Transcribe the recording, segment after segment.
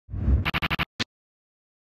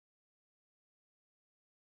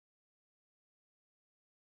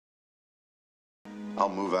I'll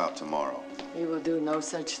move out tomorrow. He will do no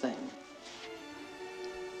such thing.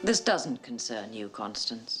 This doesn't concern you,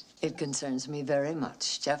 Constance. It concerns me very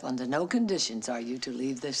much. Jeff, under no conditions are you to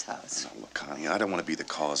leave this house. Now, look, Connie, I don't want to be the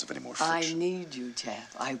cause of any more friction. I need you,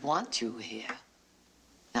 Jeff. I want you here.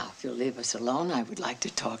 Now, if you'll leave us alone, I would like to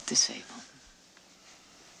talk to Sable.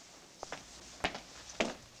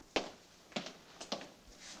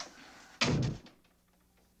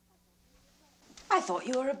 I thought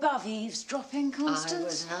you were above eavesdropping, Constance. I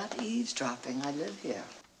was not eavesdropping. I live here.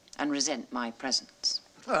 And resent my presence.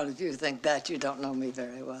 Well, if you think that, you don't know me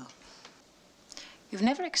very well. You've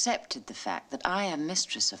never accepted the fact that I am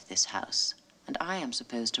mistress of this house, and I am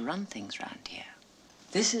supposed to run things round here.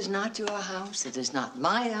 This is not your house. It is not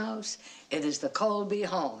my house. It is the Colby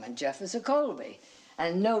home, and Jeff is a Colby.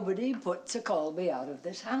 And nobody puts a Colby out of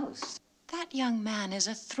this house. That young man is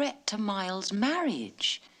a threat to Miles'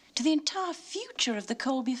 marriage, to the entire future of the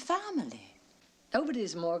Colby family.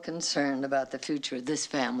 Nobody's more concerned about the future of this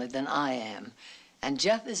family than I am. And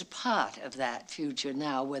Jeff is part of that future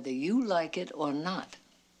now, whether you like it or not.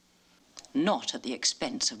 Not at the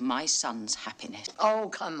expense of my son's happiness. Oh,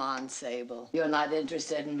 come on, Sable. You're not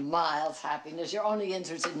interested in Miles' happiness. You're only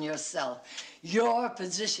interested in yourself, your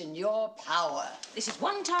position, your power. This is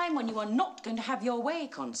one time when you are not going to have your way,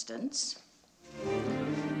 Constance.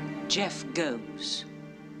 Jeff goes,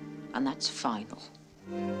 and that's final.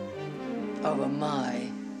 Over my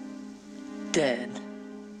dead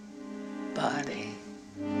body.